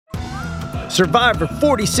Survivor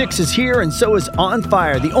 46 is here, and so is On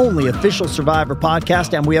Fire, the only official Survivor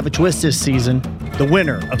podcast, and we have a twist this season. The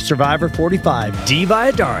winner of Survivor 45, Dee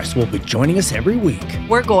Valladares, will be joining us every week.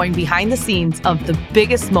 We're going behind the scenes of the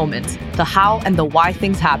biggest moments, the how and the why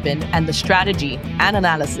things happen, and the strategy and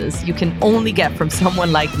analysis you can only get from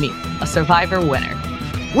someone like me, a Survivor winner.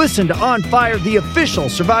 Listen to On Fire, the official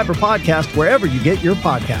Survivor podcast, wherever you get your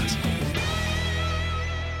podcasts.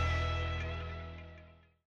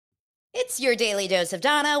 It's your Daily Dose of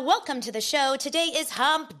Donna. Welcome to the show. Today is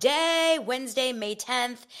Hump Day, Wednesday, May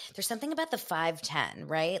 10th. There's something about the 510,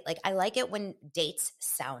 right? Like, I like it when dates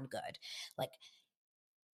sound good. Like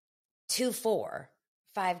 2-4,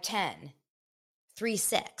 5-10,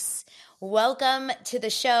 3-6. Welcome to the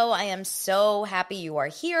show. I am so happy you are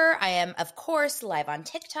here. I am, of course, live on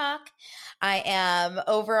TikTok. I am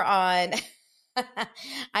over on...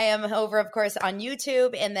 of course, on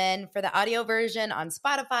YouTube, and then for the audio version on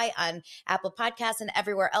Spotify, on Apple Podcasts, and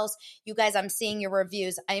everywhere else. You guys, I'm seeing your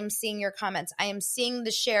reviews. I am seeing your comments. I am seeing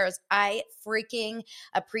the shares. I freaking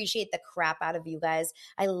appreciate the crap out of you guys.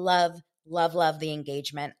 I love the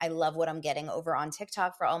engagement. I love what I'm getting over on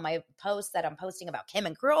TikTok for all my posts that I'm posting about Kim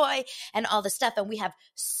and Kroy and all the stuff. And we have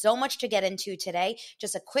so much to get into today.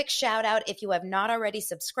 Just a quick shout out. If you have not already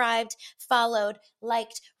subscribed, followed,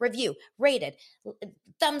 liked, review, rated,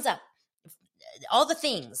 thumbs up, all the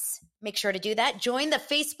things, make sure to do that. Join the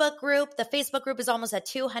Facebook group. The Facebook group is almost at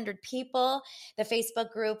 200 people. The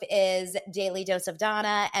Facebook group is Daily Dose of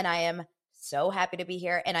Donna, and I am so happy to be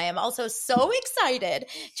here. And I am also so excited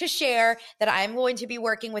to share that I'm going to be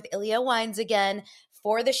working with Ilia Wines again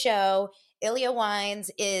for the show. Ilia Wines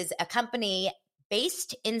is a company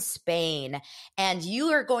based in Spain, and you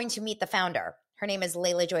are going to meet the founder. Her name is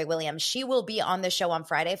Layla Joy Williams. She will be on the show on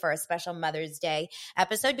Friday for a special Mother's Day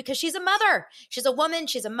episode because she's a mother. She's a woman.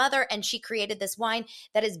 She's a mother, and she created this wine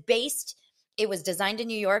that is based. It was designed in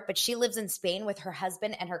New York, but she lives in Spain with her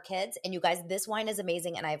husband and her kids. And you guys, this wine is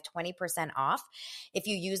amazing, and I have 20% off if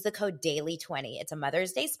you use the code DAILY20. It's a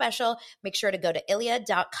Mother's Day special. Make sure to go to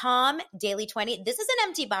ilia.com, DAILY20. This is an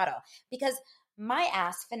empty bottle because my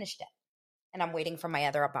ass finished it, and I'm waiting for my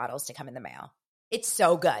other bottles to come in the mail. It's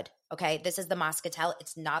so good, okay? This is the Moscatel.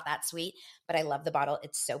 It's not that sweet, but I love the bottle.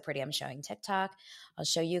 It's so pretty. I'm showing TikTok. I'll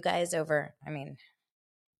show you guys over. I mean,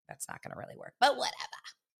 that's not going to really work, but whatever.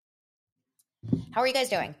 How are you guys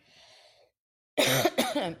doing?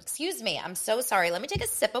 Excuse me. I'm so sorry. Let me take a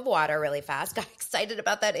sip of water really fast. Got excited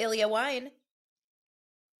about that Ilia wine.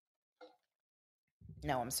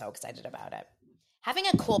 No, I'm so excited about it. Having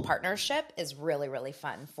a cool partnership is really, really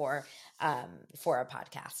fun for a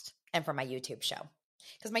podcast and for my YouTube show.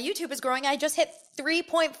 Because my YouTube is growing. I just hit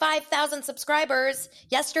 3.5 thousand subscribers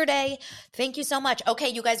yesterday. Thank you so much. Okay,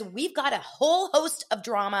 you guys, we've got a whole host of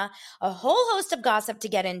drama, a whole host of gossip to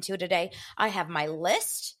get into today. I have my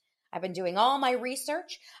list. I've been doing all my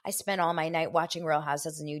research. I spent all my night watching Real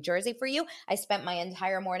Housewives of New Jersey for you. I spent my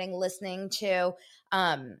entire morning listening to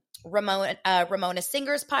Ramona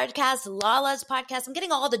Singer's podcast, Lala's podcast. I'm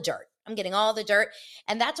getting all the dirt.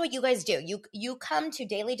 And that's what you guys do. You come to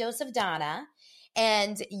Daily Dose of Donna,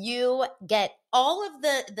 and you get all of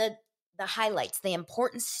the highlights, the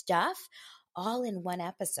important stuff, all in one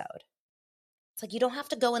episode. It's like you don't have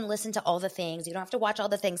to go and listen to all the things. You don't have to watch all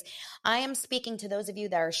the things. I am speaking to those of you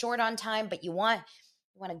that are short on time, but you want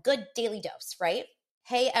a good daily dose, right?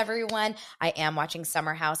 Hey, everyone. I am watching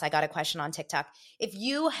Summer House. I got a question on TikTok. If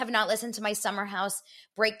you have not listened to my Summer House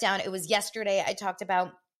breakdown, it was yesterday. I talked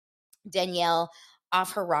about Danielle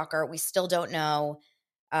off her rocker. We still don't know.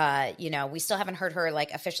 We still haven't heard her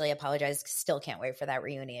officially apologize. Still can't wait for that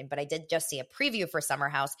reunion. But I did just see a preview for Summer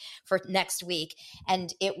House for next week.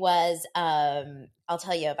 And it was, I'll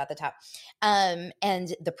tell you about the top. And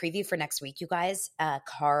the preview for next week, you guys,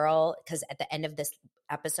 Carl, because at the end of this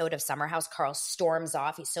episode of Summer House, Carl storms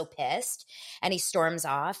off. He's so pissed and he storms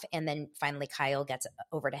off. And then finally Kyle gets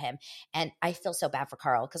over to him. And I feel so bad for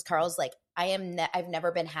Carl because Carl's like, I've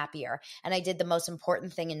never been happier. And I did the most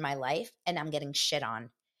important thing in my life and I'm getting shit on.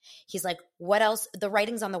 He's like, what else? The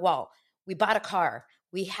writing's on the wall. We bought a car.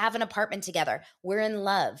 We have an apartment together. We're in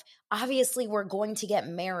love. Obviously, we're going to get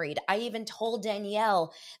married. I even told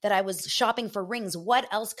Danielle that I was shopping for rings.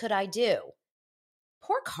 What else could I do?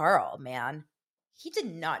 Poor Carl, man. He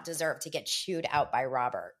did not deserve to get chewed out by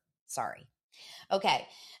Robert. Sorry. Okay.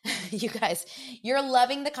 You guys, you're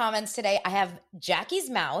loving the comments today. I have Jackie's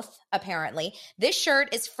mouth, apparently. This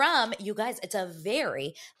shirt is from, you guys, let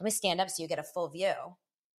me stand up so you get a full view.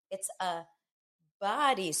 It's a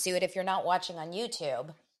bodysuit. If you're not watching on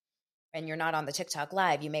YouTube and you're not on the TikTok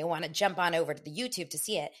live, you may want to jump on over to the YouTube to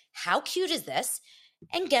see it. How cute is this?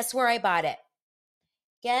 And guess where I bought it?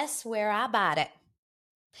 Guess where I bought it?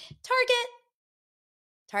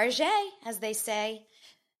 Target, as they say.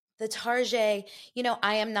 The Target.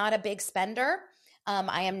 I am not a big spender.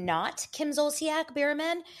 I am not Kim Zolciak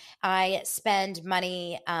Bierman. I spend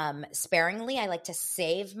money sparingly. I like to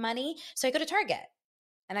save money. So I go to Target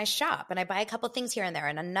and I shop and I buy a couple things here and there.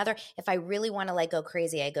 And if I really want to go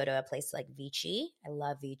crazy, I go to a place like Vici. I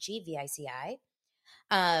love Vici, Vici.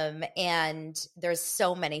 And there's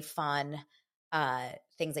so many fun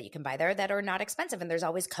things that you can buy there that are not expensive. And there's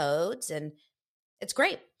always codes and it's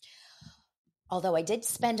great. Although I did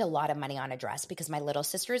spend a lot of money on a dress because my little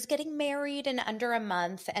sister is getting married in under a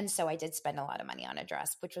month. And so I did spend a lot of money on a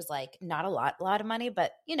dress, which was not a lot of money,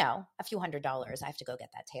 but a few $100s. I have to go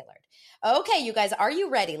get that tailored. Okay, you guys, are you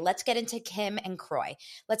ready? Let's get into Kim and Kroy.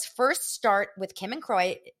 Let's first start with Kim and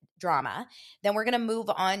Kroy drama. Then we're going to move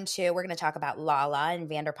on we're going to talk about Lala and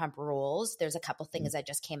Vanderpump Rules. There's a couple things that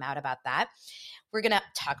just came out about that. We're going to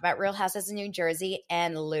talk about Real Houses of New Jersey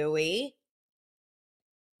and Louis.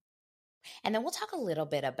 And then we'll talk a little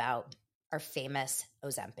bit about our famous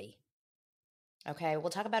Ozempic. Okay,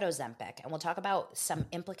 we'll talk about Ozempic and we'll talk about some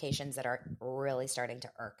implications that are really starting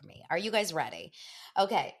to irk me. Are you guys ready?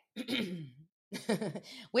 Okay.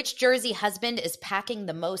 Which Jersey husband is packing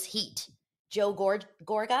the most heat? Joe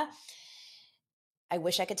Gorga? I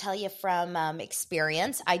wish I could tell you from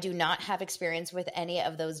experience. I do not have experience with any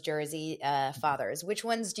of those Jersey fathers. Which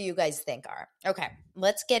ones do you guys think are? Okay,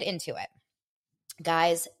 let's get into it.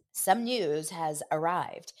 Guys, some news has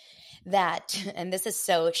arrived that, and this is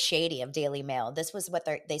so shady of Daily Mail. This was what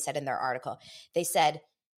they said in their article. They said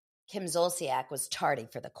Kim Zolciak was tardy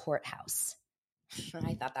for the courthouse.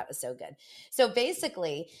 I thought that was so good. So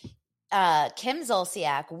basically, Kim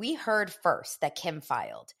Zolciak, we heard first that Kim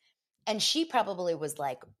filed. And she probably was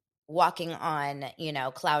walking on,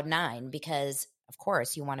 cloud nine because, of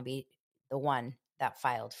course, you want to be the one that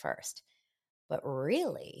filed first. But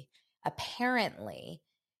really, apparently,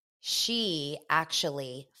 she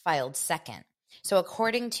actually filed second. So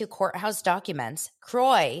according to courthouse documents,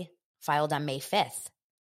 Kroy filed on May 5th,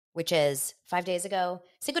 which is 5 days ago.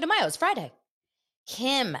 Cinco de Mayo is Friday.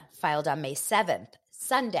 Kim filed on May 7th,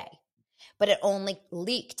 Sunday, but it only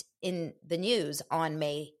leaked in the news on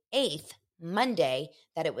May 8th, Monday,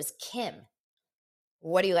 that it was Kim.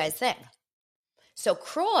 What do you guys think? So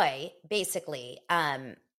Kroy basically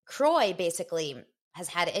has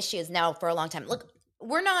had issues now for a long time. Look,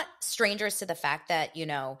 we're not strangers to the fact that,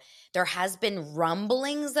 there has been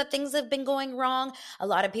rumblings that things have been going wrong. A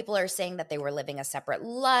lot of people are saying that they were living a separate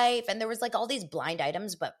life and there was all these blind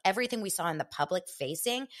items, but everything we saw in the public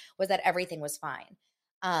facing was that everything was fine.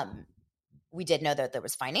 We did know that there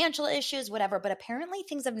was financial issues, whatever, but apparently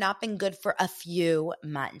things have not been good for a few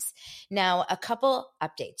months. Now, a couple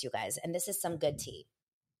updates, you guys, and this is some good tea.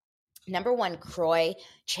 Number one, Kroy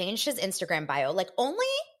changed his Instagram bio. Only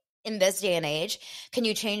in this day and age can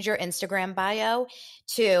you change your Instagram bio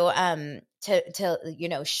to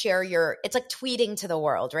share your, it's like tweeting to the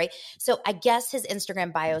world, right? So I guess his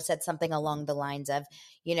Instagram bio said something along the lines of,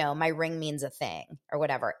 my ring means a thing or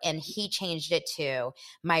whatever. And he changed it to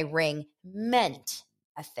my ring meant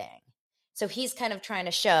a thing. So he's kind of trying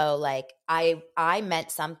to show I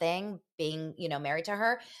meant something being, married to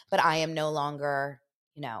her, but I am no longer,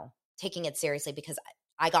 taking it seriously because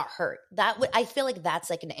I got hurt. I feel like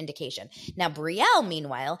that's an indication. Now, Brielle,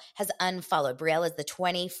 meanwhile, has unfollowed. Brielle is the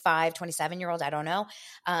 25, 27-year-old, I don't know,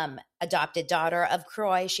 adopted daughter of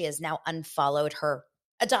Kroy. She has now unfollowed her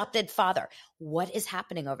adopted father. What is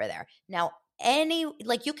happening over there? Now,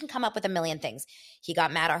 you can come up with a million things. He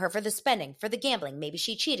got mad at her for the spending, for the gambling. Maybe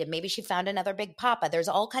she cheated. Maybe she found another big papa. There's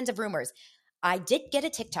all kinds of rumors. I did get a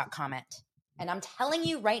TikTok comment. And I'm telling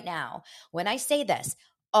you right now, when I say this,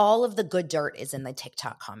 all of the good dirt is in the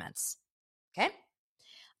TikTok comments. Okay?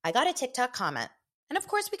 I got a TikTok comment. And of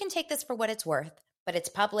course, we can take this for what it's worth, but it's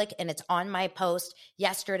public and it's on my post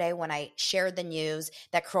yesterday when I shared the news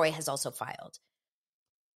that Kroy has also filed.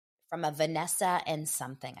 From a Vanessa and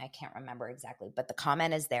something. I can't remember exactly, but the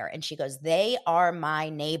comment is there. And she goes, "They are my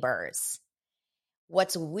neighbors."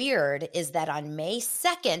 What's weird is that on May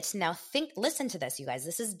 2nd, now listen to this, you guys.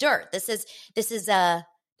 This is dirt. This is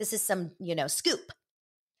some, scoop.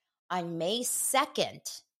 On May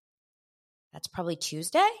 2nd, that's probably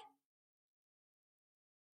Tuesday?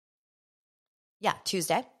 Yeah,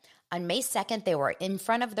 Tuesday. On May 2nd, they were in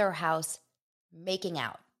front of their house making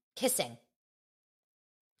out, kissing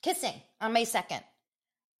on May 2nd.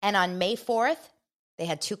 And on May 4th, they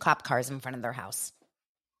had 2 cop cars in front of their house.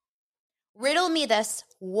 Riddle me this.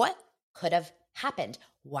 What could have happened?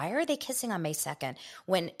 Why are they kissing on May 2nd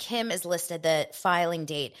when Kim is listed the filing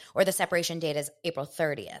date or the separation date as April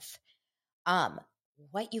 30th?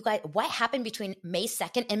 what happened between May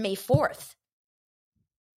 2nd and May 4th?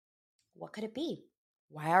 What could it be?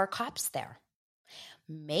 Why are cops there?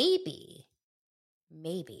 Maybe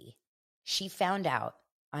she found out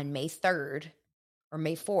on May 3rd or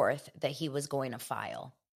May 4th that he was going to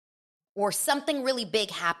file, or something really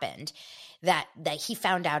big happened that he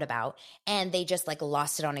found out about, and they just like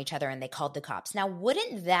lost it on each other and they called the cops. Now,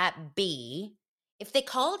 wouldn't that be, if they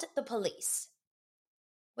called the police,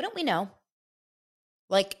 wouldn't we know?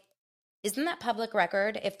 Like, isn't that public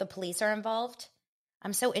record if the police are involved?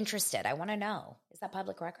 I'm so interested. I want to know. Is that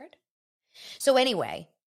public record? So anyway,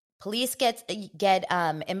 police get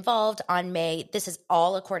involved on May. This is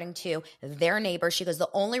all according to their neighbor. She goes, the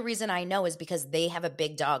only reason I know is because they have a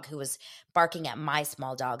big dog who was barking at my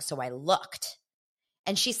small dog. So I looked.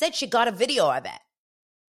 And she said she got a video of it.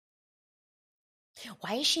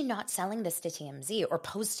 Why is she not selling this to TMZ or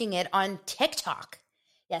posting it on TikTok?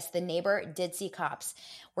 Yes, the neighbor did see cops.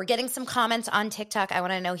 We're getting some comments on TikTok. I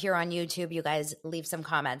want to know here on YouTube, you guys leave some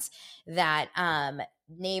comments that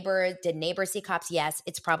did neighbor see cops? Yes,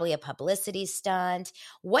 it's probably a publicity stunt.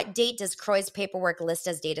 What date does Kroy's paperwork list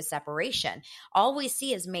as date of separation? All we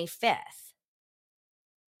see is May 5th.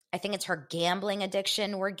 I think it's her gambling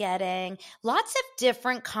addiction we're getting. Lots of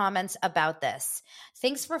different comments about this.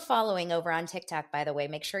 Thanks for following over on TikTok, by the way.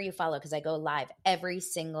 Make sure you follow because I go live every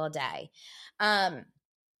single day.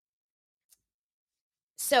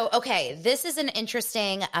 So, okay, this is an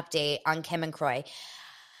interesting update on Kim and Kroy.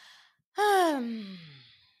 I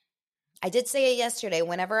did say it yesterday.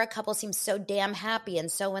 Whenever a couple seems so damn happy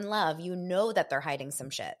and so in love, you know that they're hiding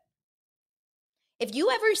some shit. If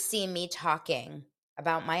you ever see me talking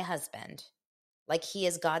about my husband like he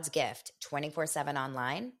is God's gift 24/7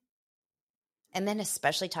 online, and then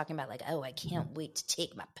especially talking about like, oh, I can't wait to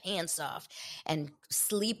take my pants off and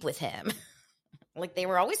sleep with him. Like they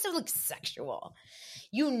were always so like sexual.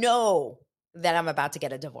 You know that I'm about to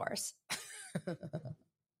get a divorce.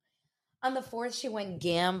 On the 4th, she went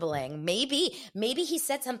gambling. Maybe he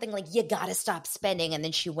said something like, you got to stop spending. And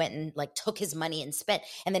then she went and like took his money and spent.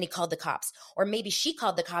 And then he called the cops. Or maybe she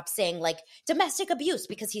called the cops saying like domestic abuse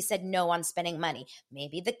because he said no on spending money.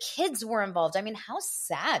 Maybe the kids were involved. I mean, how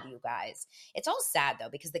sad, you guys. It's all sad though,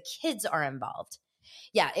 because the kids are involved.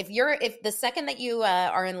 Yeah. If the second that you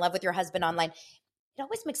are in love with your husband online, it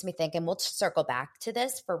always makes me think, and we'll circle back to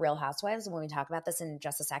this for Real Housewives when we talk about this in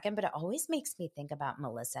just a second, but it always makes me think about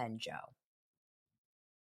Melissa and Joe.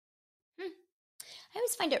 I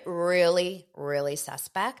always find it really, really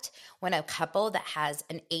suspect when a couple that has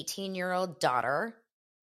an 18-year-old daughter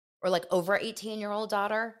or like over 18-year-old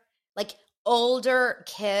daughter, like older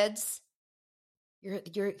kids,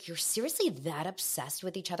 you're seriously that obsessed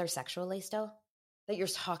with each other sexually still that you're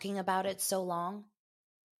talking about it so long?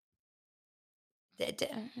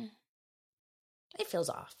 It feels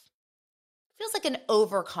off. It feels like an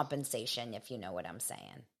overcompensation, if you know what I'm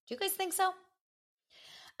saying. Do you guys think so?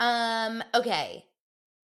 Okay.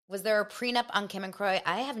 Was there a prenup on Kim and Kroy?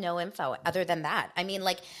 I have no info other than that. I mean,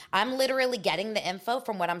 like, I'm literally getting the info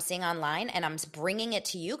from what I'm seeing online and I'm bringing it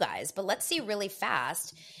to you guys. But let's see really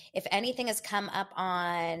fast if anything has come up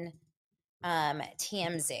on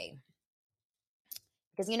TMZ.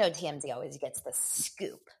 Because you know TMZ always gets the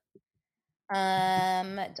scoop.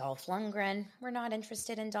 Dolph Lundgren. We're not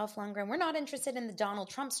interested in Dolph Lundgren. We're not interested in the Donald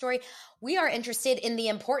Trump story. We are interested in the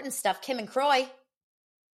important stuff, Kim and Kroy.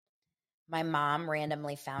 My mom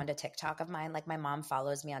randomly found a TikTok of mine. Like my mom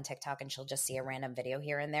follows me on TikTok and she'll just see a random video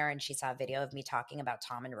here and there. And she saw a video of me talking about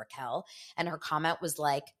Tom and Raquel. And her comment was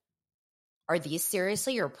like, are these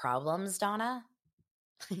seriously your problems, Donna?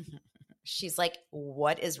 She's like,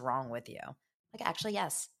 what is wrong with you? Like, actually,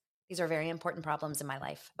 yes. These are very important problems in my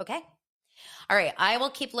life. Okay. All right. I will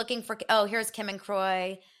keep looking for, here's Kim and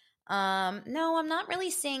Kroy. No, I'm not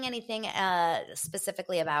really seeing anything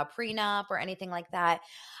specifically about prenup or anything like that.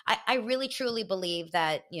 I really truly believe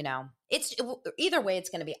that, it's either way, it's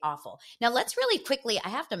going to be awful. Now, let's really quickly, I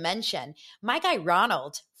have to mention my guy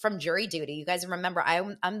Ronald from Jury Duty. You guys remember,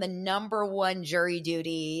 I'm the number one Jury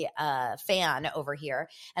Duty fan over here.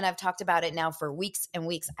 And I've talked about it now for weeks and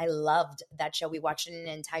weeks. I loved that show. We watched it an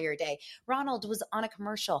entire day. Ronald was on a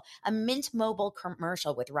commercial, a Mint Mobile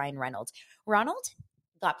commercial with Ryan Reynolds. Ronald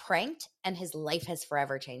got pranked and his life has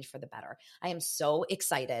forever changed for the better. I am so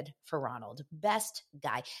excited for Ronald. Best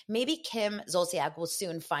guy. Maybe Kim Zolciak will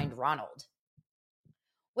soon find Ronald.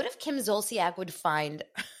 What if Kim Zolciak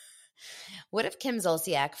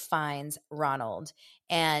finds Ronald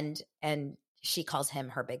and she calls him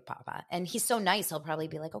her big papa? And he's so nice, he'll probably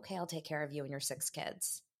be like, okay, I'll take care of you and your 6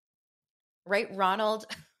 kids. Right? Ronald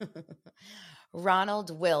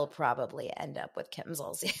will probably end up with Kim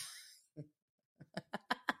Zolciak.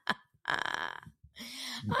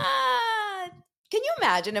 Can you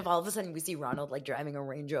imagine if all of a sudden we see Ronald like driving a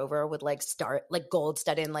Range Rover with like gold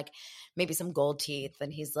studded and like maybe some gold teeth,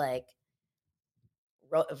 and he's like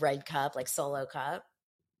red cup, like solo cup.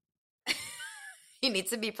 He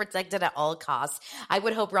needs to be protected at all costs. I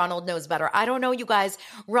would hope Ronald knows better. I don't know, you guys.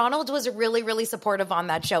 Ronald was really, really supportive on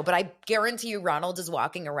that show, but I guarantee you Ronald is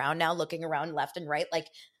walking around now, looking around left and right, like,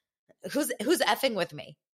 who's effing with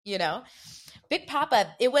me, you know? Big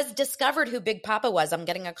Papa, it was discovered who Big Papa was. I'm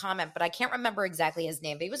getting a comment, but I can't remember exactly his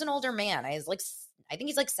name. But he was an older man. I think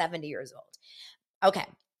he's like 70 years old. Okay.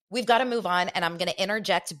 We've got to move on, and I'm going to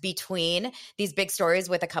interject between these big stories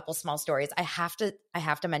with a couple small stories. I have to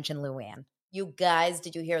mention Luann. You guys,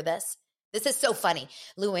 did you hear this? This is so funny.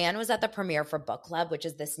 Luann was at the premiere for Book Club, which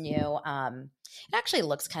is this new, it actually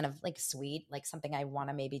looks kind of like sweet, like something I want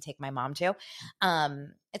to maybe take my mom to.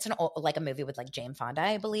 It's like a movie with like Jane Fonda,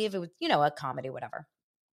 I believe. It was, a comedy, whatever.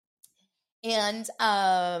 And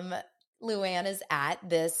Luann is at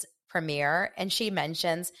this premiere, and she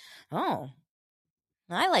mentions, oh,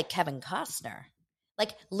 I like Kevin Costner.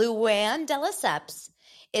 Like, Luann de Lesseps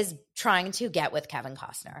is trying to get with Kevin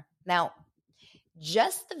Costner. Now,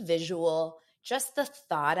 just the visual, just the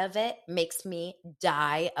thought of it makes me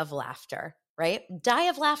die of laughter, right? Die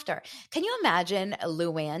of laughter. Can you imagine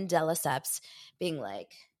Luann de Lesseps being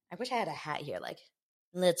like, I wish I had a hat here, like,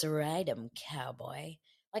 let's ride him, cowboy.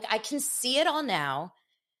 Like, I can see it all now.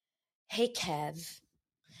 Hey, Kev.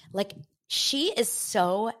 Like, she is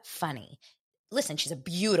so funny. Listen, she's a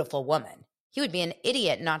beautiful woman. He would be an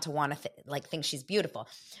idiot not to want to think she's beautiful.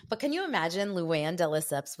 But can you imagine Luann de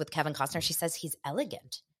Lesseps with Kevin Costner? She says he's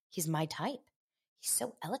elegant. He's my type. He's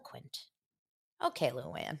so eloquent. Okay,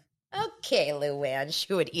 Luann.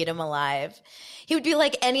 She would eat him alive. He would be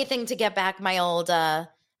like anything to get back my old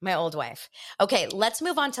wife. Okay, let's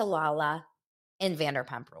move on to Lala in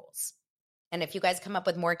Vanderpump Rules. And if you guys come up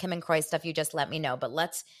with more Kim and Kroy stuff, you just let me know. But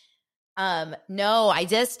let's no, I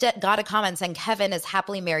just got a comment saying Kevin is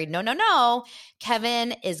happily married. No.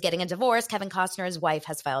 Kevin is getting a divorce. Kevin Costner's wife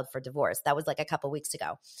has filed for divorce. That was like a couple weeks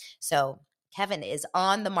ago. So Kevin is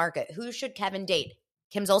on the market. Who should Kevin date?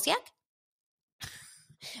 Kim Zolciak?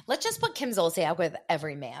 Let's just put Kim Zolciak with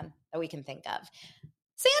every man that we can think of.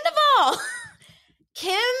 Sandoval!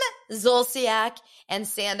 Kim Zolciak and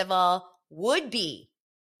Sandoval would be.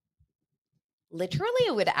 Literally,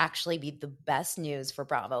 it would actually be the best news for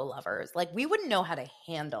Bravo lovers. Like, we wouldn't know how to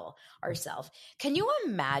handle ourselves. Can you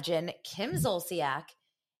imagine Kim Zolciak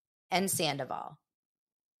and Sandoval?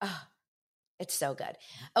 Oh, it's so good.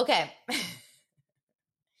 Okay.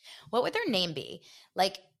 What would their name be?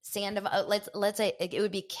 Like, Sandoval, let's say it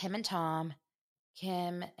would be Kim and Tom.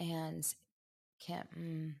 Kim and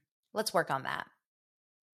Kim. Let's work on that.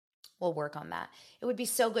 We'll work on that. It would be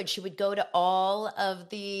so good. She would go to all of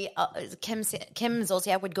the Kim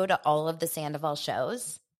Zolciak would go to all of the Sandoval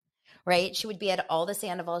shows, right? She would be at all the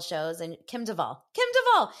Sandoval shows, and Kim Duvall,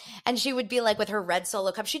 and she would be like with her red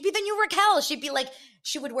solo cup. She'd be the new Raquel. She'd be like,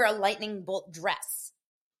 she would wear a lightning bolt dress.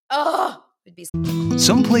 Oh, it'd be.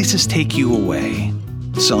 Some places take you away.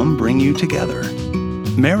 Some bring you together.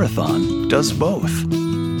 Marathon does both.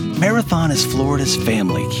 Marathon is Florida's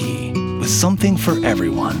family key, with something for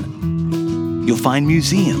everyone. You'll find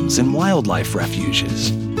museums and wildlife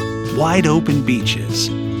refuges, wide open beaches,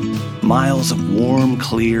 miles of warm,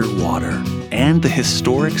 clear water, and the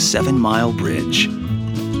historic 7-mile bridge.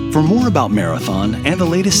 For more about Marathon and the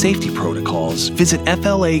latest safety protocols, visit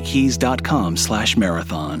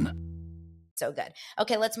flakeys.com/marathon. So good.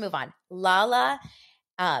 Okay, let's move on. Lala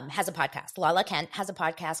has a podcast. Lala Kent has a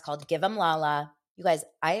podcast called Give 'Em Lala. You guys,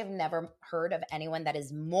 I have never heard of anyone that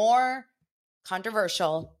is more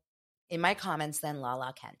controversial in my comments than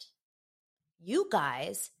Lala Kent. You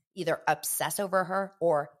guys either obsess over her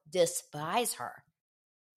or despise her.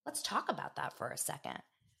 Let's talk about that for a second.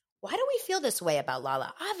 Why do we feel this way about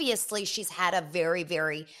Lala? Obviously, she's had a very,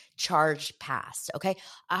 very charged past, okay?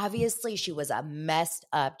 Obviously, she was a messed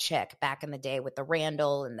up chick back in the day with the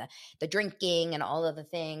Randall and the drinking and all of the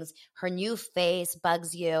things. Her new face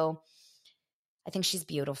bugs you. I think she's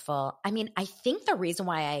beautiful. I mean, I think the reason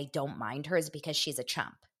why I don't mind her is because she's a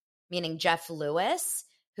chump, meaning Jeff Lewis,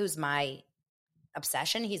 who's my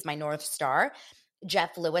obsession. He's my North Star.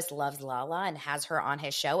 Jeff Lewis loves Lala and has her on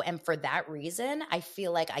his show. And for that reason, I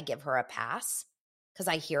feel like I give her a pass because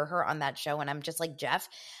I hear her on that show and I'm just like, Jeff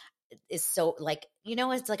is so like,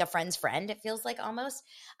 it's like a friend's friend. It feels like almost.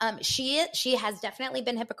 She has definitely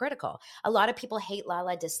been hypocritical. A lot of people hate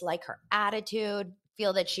Lala, dislike her attitude,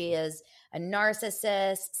 feel that she is a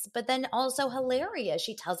narcissist, but then also hilarious.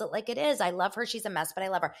 She tells it like it is. I love her. She's a mess, but I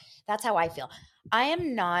love her. That's how I feel. I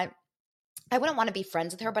am not I wouldn't want to be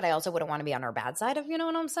friends with her, but I also wouldn't want to be on her bad side, if you know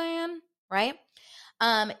what I'm saying, right?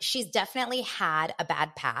 She's definitely had a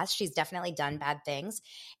bad past. She's definitely done bad things,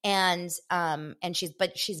 and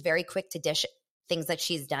she's very quick to dish things that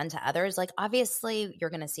she's done to others. Like, obviously, you're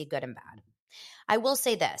going to see good and bad. I will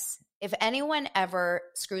say this: if anyone ever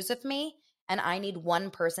screws with me and I need one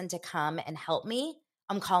person to come and help me,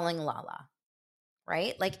 I'm calling Lala,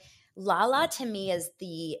 right? Like, Lala to me is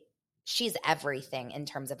she's everything in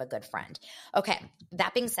terms of a good friend. Okay,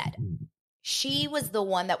 that being said, she was the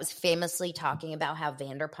one that was famously talking about how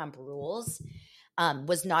Vanderpump Rules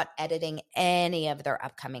was not editing any of their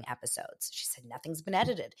upcoming episodes. She said nothing's been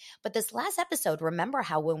edited. But this last episode, remember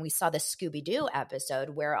how when we saw the Scooby-Doo episode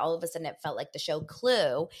where all of a sudden it felt like the show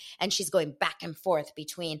Clue, and she's going back and forth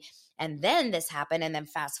between, and then this happened, and then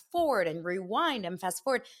fast forward and rewind and fast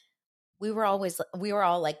forward. We were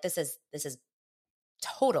all like, this is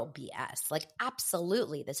total BS. Like,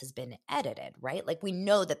 absolutely, this has been edited, right? Like, we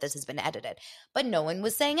know that this has been edited, but no one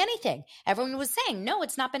was saying anything. Everyone was saying, no,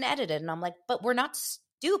 it's not been edited. And I'm like, but we're not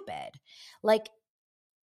stupid. Like,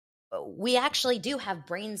 we actually do have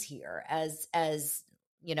brains here as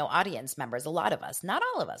audience members. A lot of us, not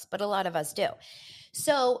all of us, but a lot of us do.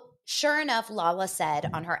 So sure enough, Lala said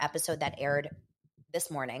on her episode that aired this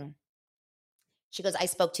morning, she goes, I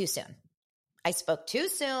spoke too soon.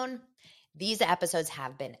 These episodes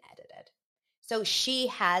have been edited. So she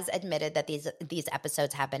has admitted that these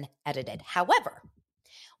episodes have been edited. However,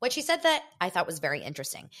 what she said that I thought was very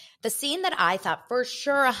interesting, the scene that I thought for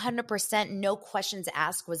sure 100% no questions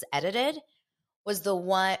asked was edited was the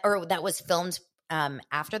one, or that was filmed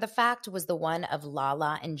after the fact, was the one of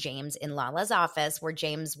Lala and James in Lala's office where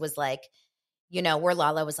James was like, where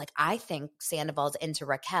Lala was like, I think Sandoval's into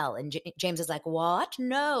Raquel. And James is like, what?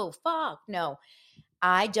 No, fuck, no.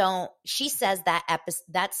 I don't. She says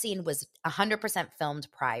that scene was 100% filmed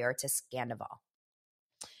prior to Scandival.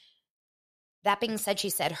 That being said, she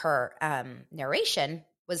said her narration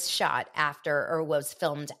was shot after, or was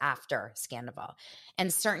filmed after Scandival,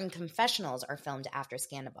 and certain confessionals are filmed after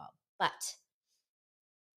Scandival.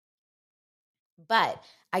 But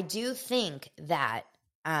I do think that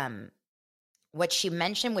what she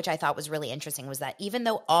mentioned, which I thought was really interesting, was that even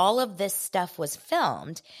though all of this stuff was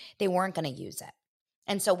filmed, they weren't going to use it.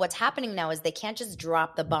 And so what's happening now is they can't just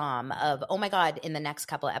drop the bomb of, oh my God, in the next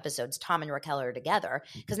couple of episodes, Tom and Raquel are together,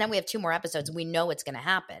 because now we have 2 more episodes. We know it's going to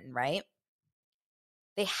happen, right?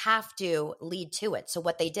 They have to lead to it. So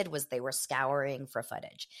what they did was they were scouring for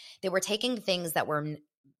footage. They were taking things that were,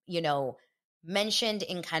 mentioned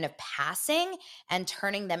in kind of passing and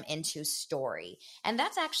turning them into story. And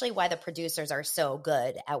that's actually why the producers are so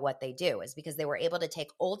good at what they do, is because they were able to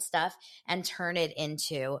take old stuff and turn it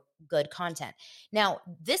into good content. Now,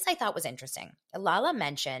 this I thought was interesting. Lala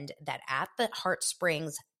mentioned that at the Heart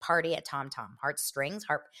Springs party at Tom,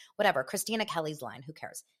 whatever, Christina Kelly's line, who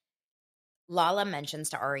cares? Lala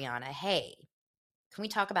mentions to Ariana, hey, can we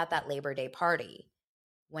talk about that Labor Day party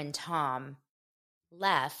when Tom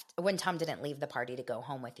didn't leave the party to go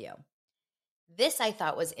home with you? This I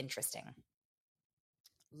thought was interesting.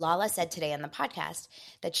 Lala said today on the podcast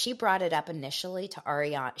that she brought it up initially to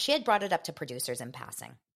Ariana. She had brought it up to producers in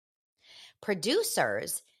passing.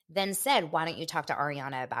 Producers then said, why don't you talk to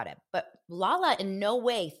Ariana about it? But Lala in no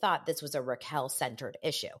way thought this was a Raquel-centered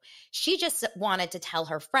issue. She just wanted to tell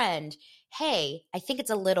her friend, hey, I think it's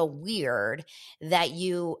a little weird that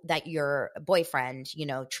your boyfriend,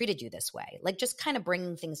 treated you this way. Like, just kind of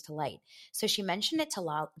bringing things to light. So she mentioned it to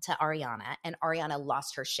Ariana, and Ariana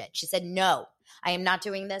lost her shit. She said, no, I am not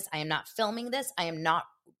doing this. I am not filming this. I am not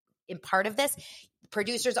in part of this.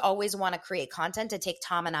 Producers always want to create content to take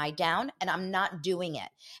Tom and I down, and I'm not doing it,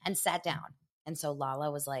 and sat down. And so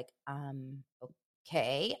Lala was like,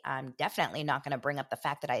 okay, I'm definitely not going to bring up the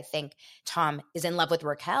fact that I think Tom is in love with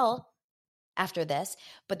Raquel after this.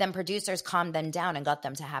 But then producers calmed them down and got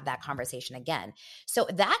them to have that conversation again. So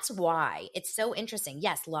that's why it's so interesting.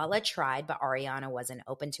 Yes, Lala tried, but Ariana wasn't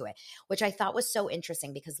open to it, which I thought was so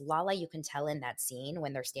interesting, because Lala, you can tell in that scene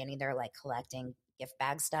when they're standing there like collecting gift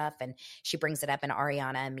bag stuff, and she brings it up, and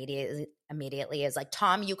Ariana immediately is like,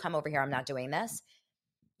 Tom, you come over here. I'm not doing this.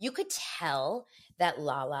 You could tell that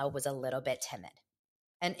Lala was a little bit timid.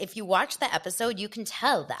 And if you watch the episode, you can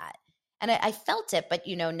tell that. And I felt it, but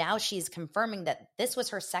now she's confirming that this was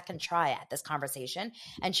her second try at this conversation,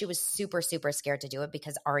 and she was super, super scared to do it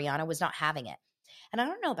because Ariana was not having it. And I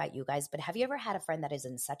don't know about you guys, but have you ever had a friend that is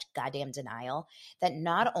in such goddamn denial that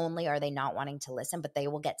not only are they not wanting to listen, but they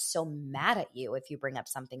will get so mad at you if you bring up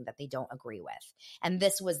something that they don't agree with? And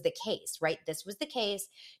this was the case, right? This was the case.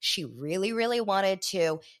 She really, really wanted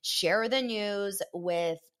to share the news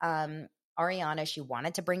with Ariana. She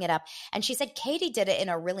wanted to bring it up. And she said Katie did it in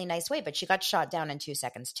a really nice way, but she got shot down in 2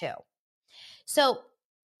 seconds too. So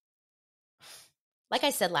like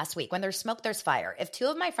I said last week, when there's smoke, there's fire. If 2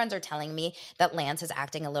 of my friends are telling me that Lance is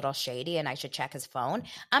acting a little shady and I should check his phone,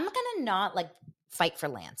 I'm going to not like fight for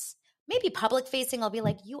Lance. Maybe public facing, I'll be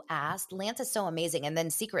like, you asked. Lance is so amazing. And then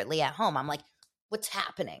secretly at home, I'm like, what's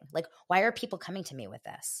happening? Like, why are people coming to me with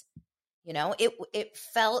this? You know,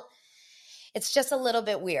 it's just a little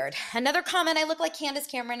bit weird. Another comment, I look like Candace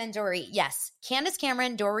Cameron and Dorit. Yes, Candace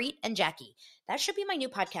Cameron, Dorit, and Jackie. That should be my new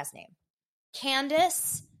podcast name.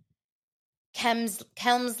 Candace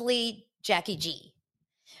Kemsley, Jackie G.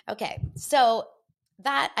 Okay, so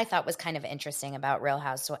that I thought was kind of interesting about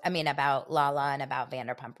about Lala and about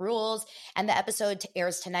Vanderpump Rules. And the episode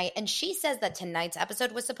airs tonight. And she says that tonight's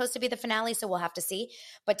episode was supposed to be the finale, so we'll have to see.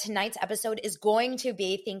 But tonight's episode is going to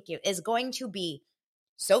be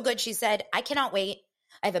so good. She said, I cannot wait.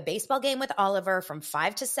 I have a baseball game with Oliver from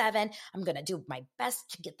 5 to 7. I'm going to do my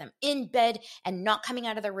best to get them in bed and not coming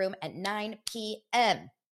out of the room at 9 p.m.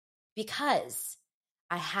 because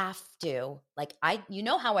I have to, you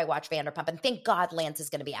know how I watch Vanderpump, and thank God Lance is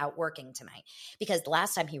going to be out working tonight, because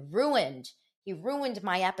last time he ruined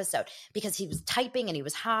my episode because he was typing and he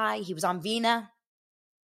was high. He was on Vina.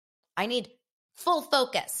 I need full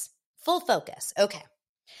focus. Okay.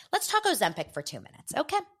 Let's talk Ozempic for 2 minutes.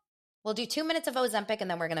 Okay. We'll do 2 minutes of Ozempic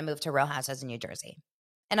and then we're going to move to Real Housewives of New Jersey.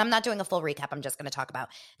 And I'm not doing a full recap. I'm just going to talk about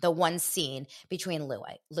the one scene between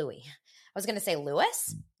Louis. I was going to say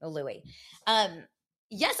Louis.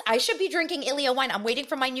 Yes, I should be drinking Ilia wine. I'm waiting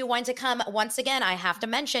for my new wine to come. Once again, I have to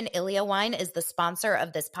mention Ilia Wine is the sponsor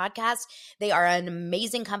of this podcast. They are an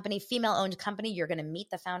amazing company, female-owned company. You're going to meet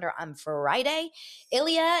the founder on Friday.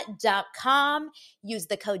 Ilia.com. Use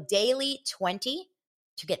the code DAILY20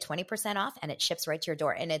 to get 20% off, and it ships right to your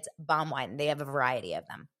door. And it's bomb wine. They have a variety of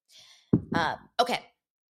them. Okay.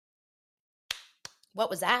 What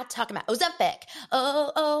was that? Talking about Ozempic.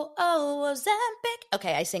 Oh, Ozempic.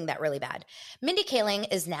 Okay, I sing that really bad. Mindy Kaling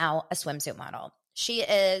is now a swimsuit model. She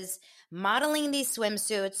is modeling these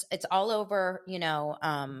swimsuits. It's all over,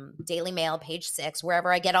 Daily Mail, page 6,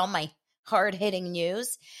 wherever I get all my hard-hitting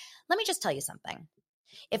news. Let me just tell you something.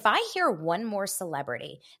 If I hear one more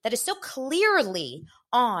celebrity that is so clearly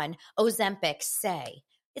on Ozempic say,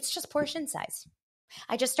 it's just portion size.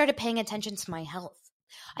 I just started paying attention to my health.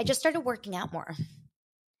 I just started working out more.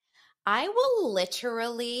 I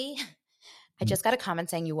just got a comment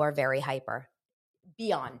saying you are very hyper.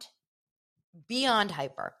 Beyond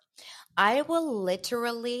hyper. I will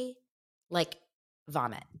literally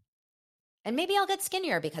vomit. And maybe I'll get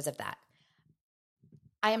skinnier because of that.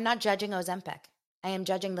 I am not judging Ozempic. I am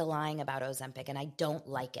judging the lying about Ozempic, and I don't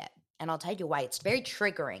like it. And I'll tell you why. It's very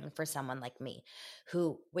triggering for someone like me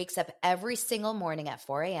who wakes up every single morning at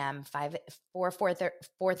 4 a.m.,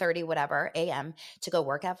 4:30, whatever, a.m. to go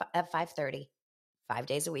work out at 5:30, 5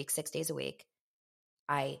 days a week, 6 days a week.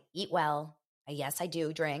 I eat well. Yes, I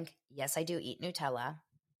do drink. Yes, I do eat Nutella.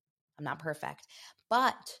 I'm not perfect.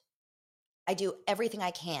 But I do everything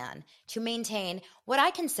I can to maintain what I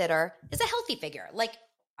consider is a healthy figure.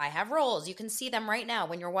 I have rolls. You can see them right now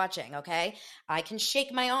when you're watching, okay? I can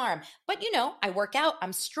shake my arm. But, I work out.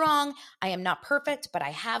 I'm strong. I am not perfect, but I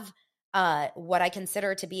have what I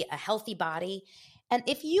consider to be a healthy body. And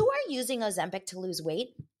if you are using Ozempic to lose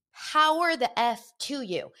weight, power the F to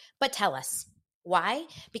you. But tell us. Why?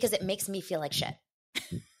 Because it makes me feel like shit.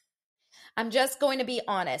 I'm just going to be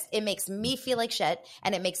honest. It makes me feel like shit,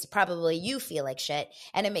 and it makes probably you feel like shit,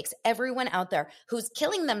 and it makes everyone out there who's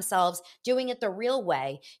killing themselves doing it the real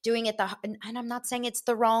way, and I'm not saying it's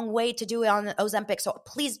the wrong way to do it on Ozempic, so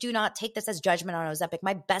please do not take this as judgment on Ozempic.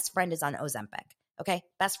 My best friend is on Ozempic, okay?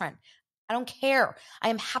 Best friend. I don't care. I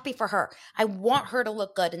am happy for her. I want her to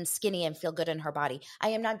look good and skinny and feel good in her body. I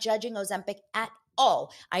am not judging Ozempic at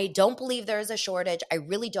all. I don't believe there is a shortage. I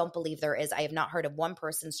really don't believe there is. I have not heard of one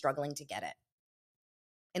person struggling to get it,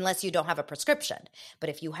 unless you don't have a prescription. But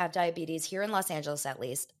if you have diabetes here in Los Angeles, at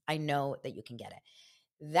least, I know that you can get it.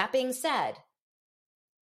 That being said,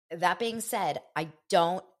 I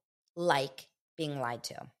don't like being lied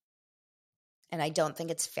to. And I don't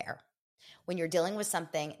think it's fair when you're dealing with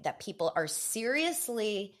something that people are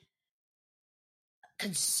seriously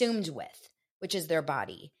consumed with, which is their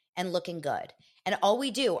body and looking good. And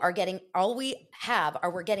we're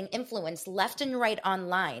getting influenced left and right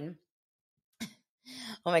online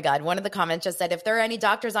Oh my God. One of the comments just said, if there are any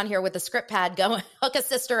doctors on here with a script pad, go hook a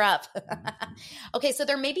sister up. Okay. So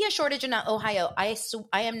there may be a shortage in Ohio. I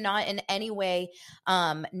am not in any way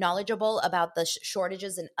knowledgeable about the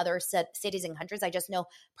shortages in other cities and countries. I just know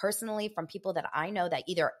personally from people that I know that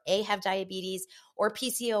either A, have diabetes or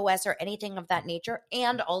PCOS or anything of that nature,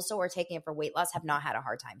 and also are taking it for weight loss, have not had a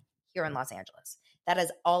hard time here in Los Angeles. That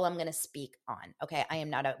is all I'm going to speak on. Okay. I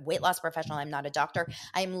am not a weight loss professional. I'm not a doctor.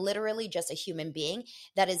 I am literally just a human being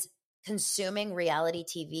that is consuming reality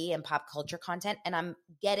TV and pop culture content. And I'm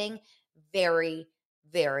getting very,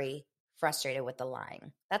 very frustrated with the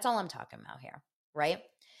lying. That's all I'm talking about here. Right.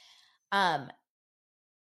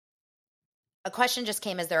 A question just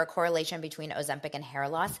came, is there a correlation between Ozempic and hair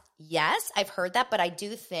loss? Yes, I've heard that, but I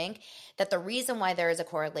do think that the reason why there is a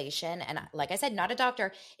correlation, and like I said, not a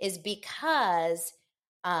doctor, is because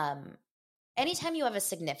anytime you have a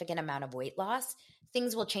significant amount of weight loss,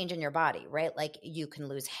 things will change in your body, right? Like you can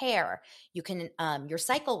lose hair, you can, your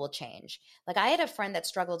cycle will change. Like I had a friend that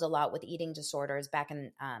struggled a lot with eating disorders back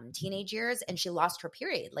in teenage years, and she lost her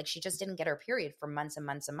period. Like she just didn't get her period for months and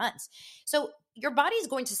months and months. So your body is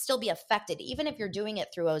going to still be affected, even if you're doing it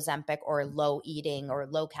through Ozempic or low eating or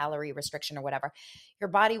low calorie restriction or whatever, your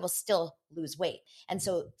body will still lose weight. And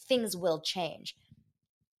so things will change.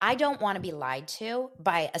 I don't want to be lied to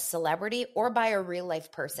by a celebrity or by a real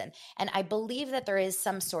life person. And I believe that there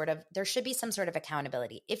should be some sort of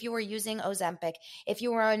accountability. If you were using Ozempic, if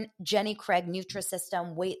you were on Jenny Craig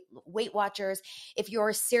Nutrisystem, Weight Watchers, if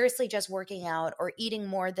you're seriously just working out or eating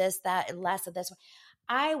more of this, that, and less of this,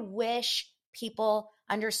 I wish people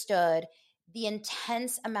understood the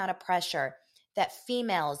intense amount of pressure that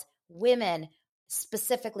females, women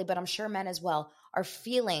specifically, but I'm sure men as well, are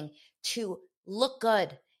feeling to look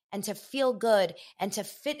good and to feel good and to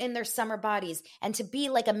fit in their summer bodies and to be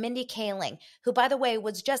like a Mindy Kaling, who, by the way,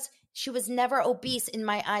 she was never obese in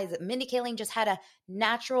my eyes. Mindy Kaling just had a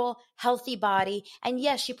natural, healthy body. And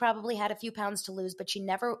yes, she probably had a few pounds to lose, but she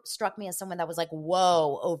never struck me as someone that was like,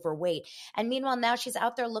 whoa, overweight. And meanwhile, now she's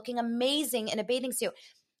out there looking amazing in a bathing suit.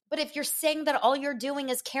 But if you're saying that all you're doing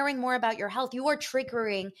is caring more about your health, you are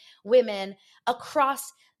triggering women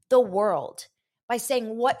across the world by saying,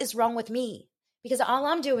 what is wrong with me? Because all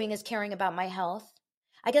I'm doing is caring about my health.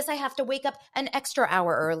 I guess I have to wake up an extra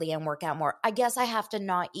hour early and work out more. I guess I have to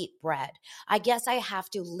not eat bread. I guess I have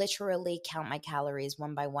to literally count my calories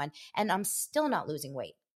one by one, and I'm still not losing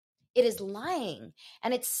weight. It is lying,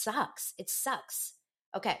 and it sucks. It sucks.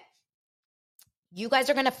 Okay. You guys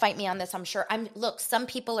are going to fight me on this, I'm sure. Look, some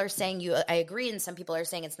people are saying I agree, and some people are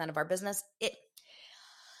saying it's none of our business.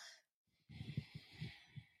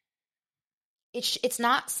 It's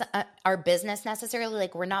not our business necessarily.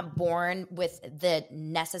 Like we're not born with the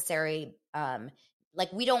necessary,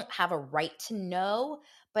 like we don't have a right to know,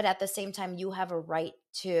 but at the same time, you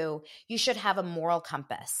should have a moral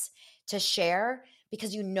compass to share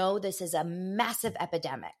because you know this is a massive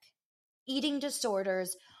epidemic. Eating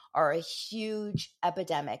disorders are a huge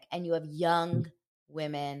epidemic, and you have young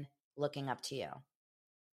women looking up to you.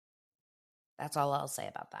 That's all I'll say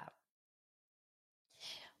about that.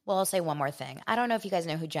 Well, I'll say one more thing. I don't know if you guys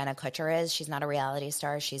know who Jenna Kutcher is. She's not a reality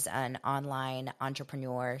star. She's an online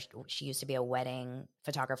entrepreneur. She used to be a wedding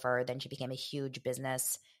photographer. Then she became a huge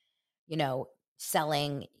business,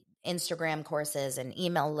 selling Instagram courses and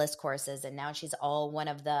email list courses. And now she's one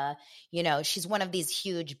of these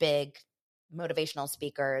huge, big motivational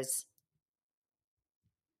speakers,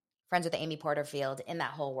 friends with Amy Porterfield in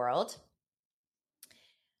that whole world.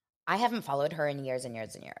 I haven't followed her in years and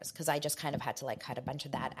years and years because I just kind of had to cut a bunch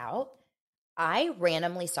of that out. I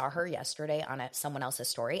randomly saw her yesterday on someone else's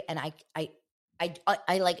story, and I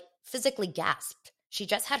physically gasped. She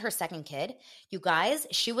just had her second kid. You guys,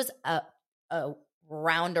 she was a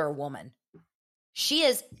rounder woman. She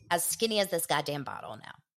is as skinny as this goddamn bottle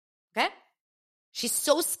now. Okay? She's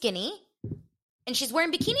so skinny, and she's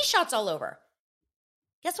wearing bikini shots all over.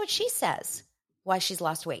 Guess what she says? Why she's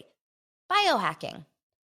lost weight? Biohacking.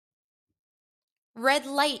 Red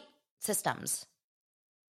light systems.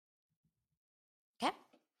 Okay?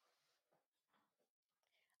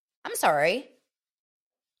 I'm sorry.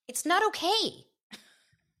 It's not okay.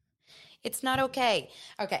 It's not okay.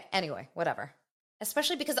 Okay, anyway, whatever.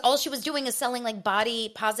 Especially because all she was doing is selling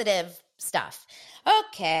body positive stuff.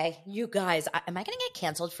 Okay, you guys, am I going to get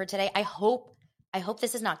canceled for today? I hope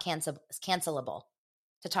this is not cancelable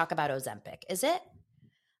to talk about Ozempic. Is it?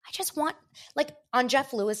 I just want, on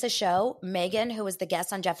Jeff Lewis's show, Megan, who was the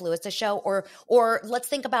guest on Jeff Lewis's show, or let's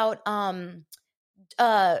think about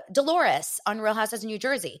Dolores on Real Housewives of New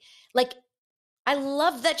Jersey. I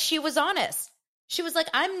love that she was honest. She was like,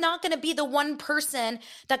 I'm not going to be the one person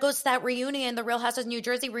that goes to that reunion, the Real Housewives of New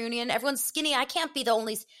Jersey reunion. Everyone's skinny. I can't be the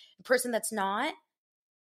only person that's not.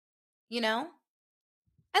 You know?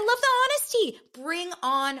 I love the honesty. Bring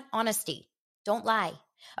on honesty. Don't lie.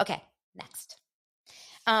 Okay, next.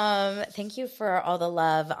 Thank you for all the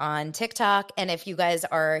love on TikTok. And if you guys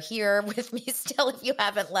are here with me still, if you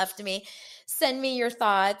haven't left me, send me your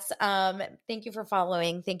thoughts. Thank you for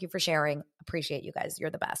following. Thank you for sharing. Appreciate you guys. You're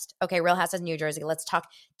the best. Okay, Real Housewives of New Jersey. Let's talk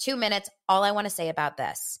 2 minutes. All I want to say about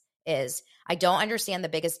this is I don't understand the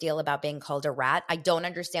biggest deal about being called a rat. I don't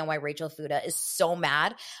understand why Rachel Fuda is so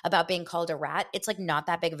mad about being called a rat. It's like not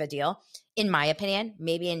that big of a deal, in my opinion.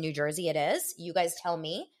 Maybe in New Jersey it is. You guys tell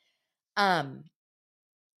me.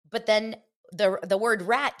 But then the word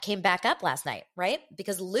rat came back up last night, right?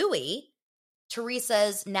 Because Louis,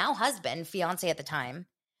 Teresa's now husband, fiance at the time,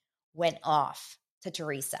 went off to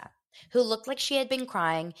Teresa, who looked like she had been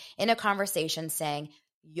crying in a conversation saying,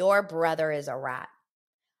 your brother is a rat.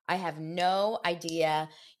 I have no idea.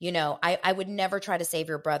 You know, I would never try to save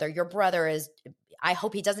your brother. Your brother is, I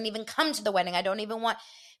hope he doesn't even come to the wedding. I don't even want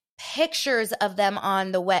pictures of them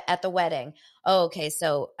on at the wedding. Oh, okay,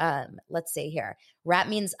 so let's see here. Rat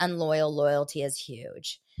means unloyal. Loyalty is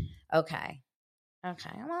huge. Okay,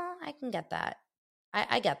 well, I can get that.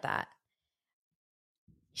 I get that.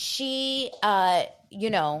 She, you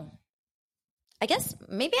know, I guess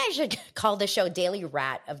maybe I should call the show Daily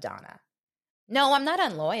Rat of Donna. No, I'm not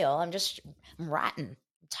unloyal. I'm ratting, I'm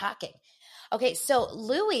talking. Okay, so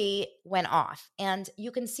Louis went off, and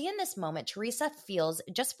you can see in this moment, Teresa feels,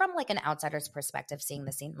 just from like an outsider's perspective, seeing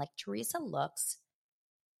the scene, like Teresa looks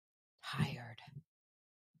tired.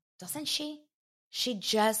 Doesn't she? She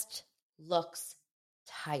just looks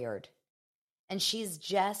tired, and she's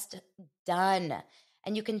just done,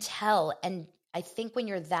 and you can tell. And I think when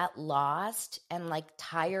you're that lost and like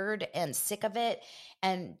tired and sick of it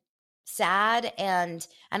and sad, and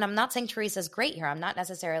I'm not saying Teresa's great here. I'm not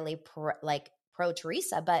necessarily pro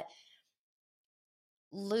Teresa, but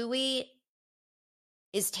Louis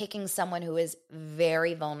is taking someone who is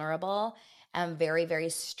very vulnerable and very, very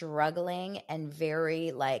struggling and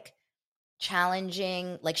very like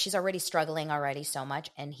challenging. Like she's already struggling already so much,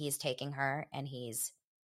 and he's taking her and he's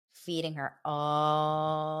feeding her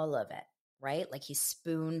all of it, right? Like he's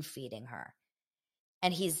spoon feeding her,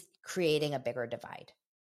 and he's creating a bigger divide.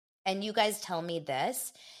 And you guys tell me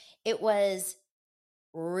this, it was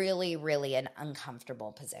really, really an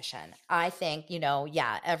uncomfortable position. I think, you know,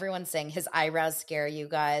 yeah, everyone's saying his eyebrows scare you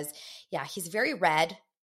guys. Yeah, he's very red,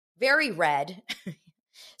 very red.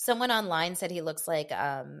 Someone online said he looks like,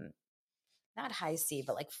 not High C,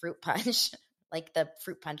 but like Fruit Punch, like the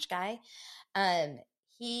Fruit Punch guy.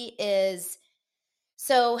 He is...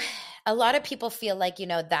 So a lot of people feel like, you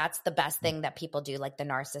know, that's the best thing that people do, like the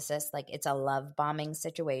narcissist, like it's a love bombing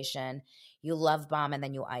situation. You love bomb and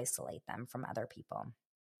then you isolate them from other people.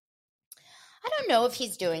 I don't know if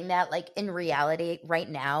he's doing that. Like in reality right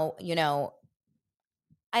now, you know,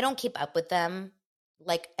 I don't keep up with them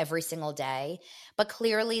like every single day, but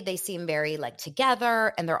clearly they seem very like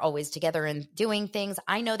together, and they're always together and doing things.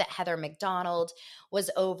 I know that Heather McDonald was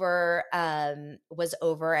over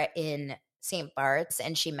in St. Bart's,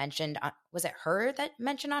 and she mentioned, was it her that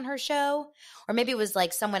mentioned on her show? Or maybe it was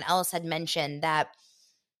like someone else had mentioned that,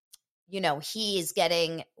 you know, he's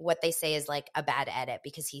getting what they say is like a bad edit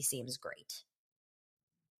because he seems great.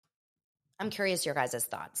 I'm curious your guys'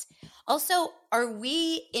 thoughts. Also, are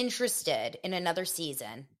we interested in another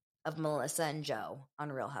season of Melissa and Joe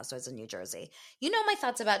on Real Housewives of New Jersey? You know my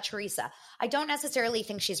thoughts about Teresa. I don't necessarily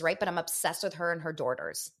think she's right, but I'm obsessed with her and her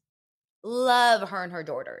daughters. Love her and her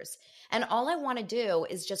daughters. And all I want to do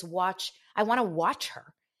is just watch. I want to watch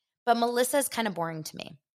her. But Melissa is kind of boring to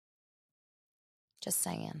me. Just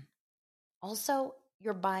saying. Also,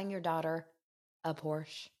 you're buying your daughter a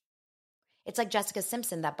Porsche. It's like Jessica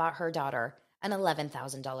Simpson that bought her daughter an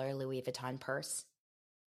 $11,000 Louis Vuitton purse.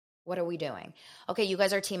 What are we doing? Okay, you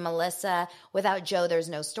guys are Team Melissa. Without Joe, there's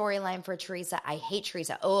no storyline for Teresa. I hate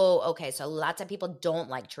Teresa. Oh, okay, so lots of people don't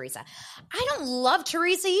like Teresa. I don't love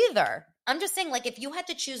Teresa either. I'm just saying, like, if you had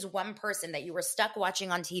to choose one person that you were stuck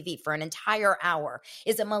watching on TV for an entire hour,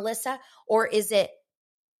 is it Melissa or is it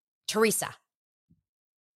Teresa?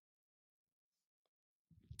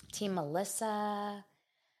 Team Melissa.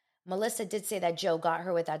 Melissa did say that Joe got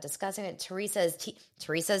her without discussing it. Teresa's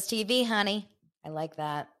TV, honey. I like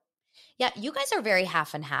that. Yeah, you guys are very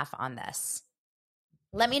half and half on this.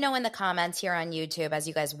 Let me know in the comments here on YouTube as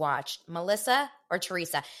you guys watch. Melissa or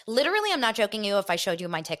Teresa? Literally, I'm not joking you if I showed you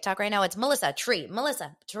my TikTok right now. It's Melissa,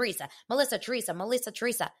 Melissa, Teresa, Melissa, Teresa, Melissa,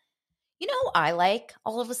 Teresa. You know who I like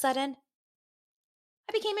all of a sudden?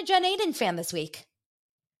 I became a Jen Aiden fan this week.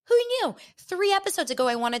 Who knew? 3 episodes ago,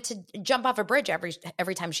 I wanted to jump off a bridge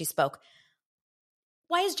every time she spoke.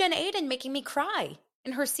 Why is Jen Aiden making me cry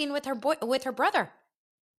in her scene with her brother?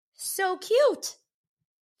 So cute.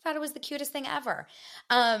 Thought it was the cutest thing ever.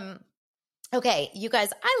 Okay, you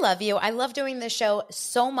guys, I love you. I love doing this show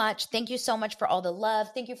so much. Thank you so much for all the love.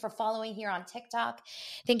 Thank you for following here on TikTok.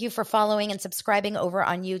 Thank you for following and subscribing over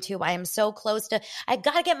on YouTube. I am so close to, I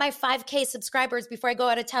got to get my 5K subscribers before I go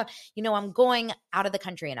out of town. You know, I'm going out of the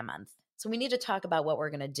country in a month. So we need to talk about what we're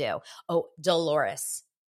going to do. Oh, Dolores.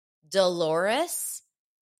 Dolores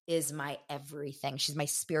is my everything. She's my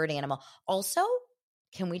spirit animal. Also,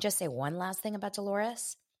 can we just say one last thing about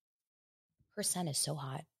Dolores? Her son is so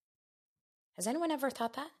hot. Has anyone ever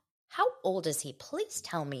thought that? How old is he? Please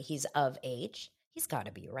tell me he's of age. He's got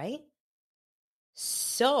to be, right?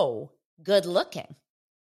 So good looking.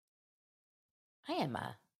 I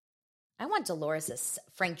want Dolores as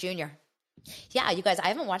Frank Jr. Yeah, you guys, I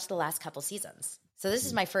haven't watched the last couple seasons. So this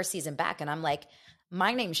is my first season back, and I'm like,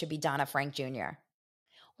 my name should be Donna Frank Jr.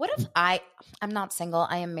 What if I'm not single,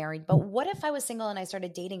 I am married, but what if I was single and I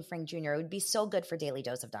started dating Frank Jr.? It would be so good for Daily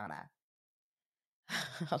Dose of Donna.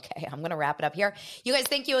 Okay, I'm going to wrap it up here. You guys,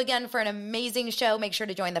 thank you again for an amazing show. Make sure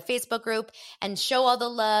to join the Facebook group and show all the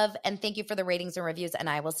love. And thank you for the ratings and reviews. And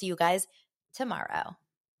I will see you guys tomorrow.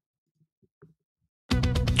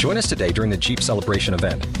 Join us today during the Jeep Celebration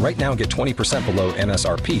event. Right now, get 20% below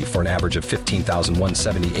MSRP for an average of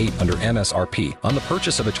 $15,178 under MSRP on the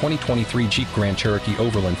purchase of a 2023 Jeep Grand Cherokee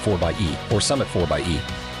Overland 4xE or Summit 4xE.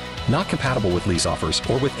 Not compatible with lease offers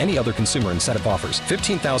or with any other consumer incentive offers.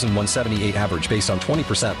 $15,178 average based on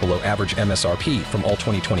 20% below average MSRP from all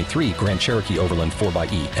 2023 Grand Cherokee Overland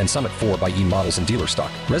 4xE and Summit 4xE models in dealer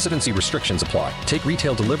stock. Residency restrictions apply. Take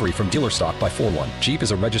retail delivery from dealer stock by 4/1. Jeep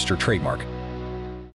is a registered trademark.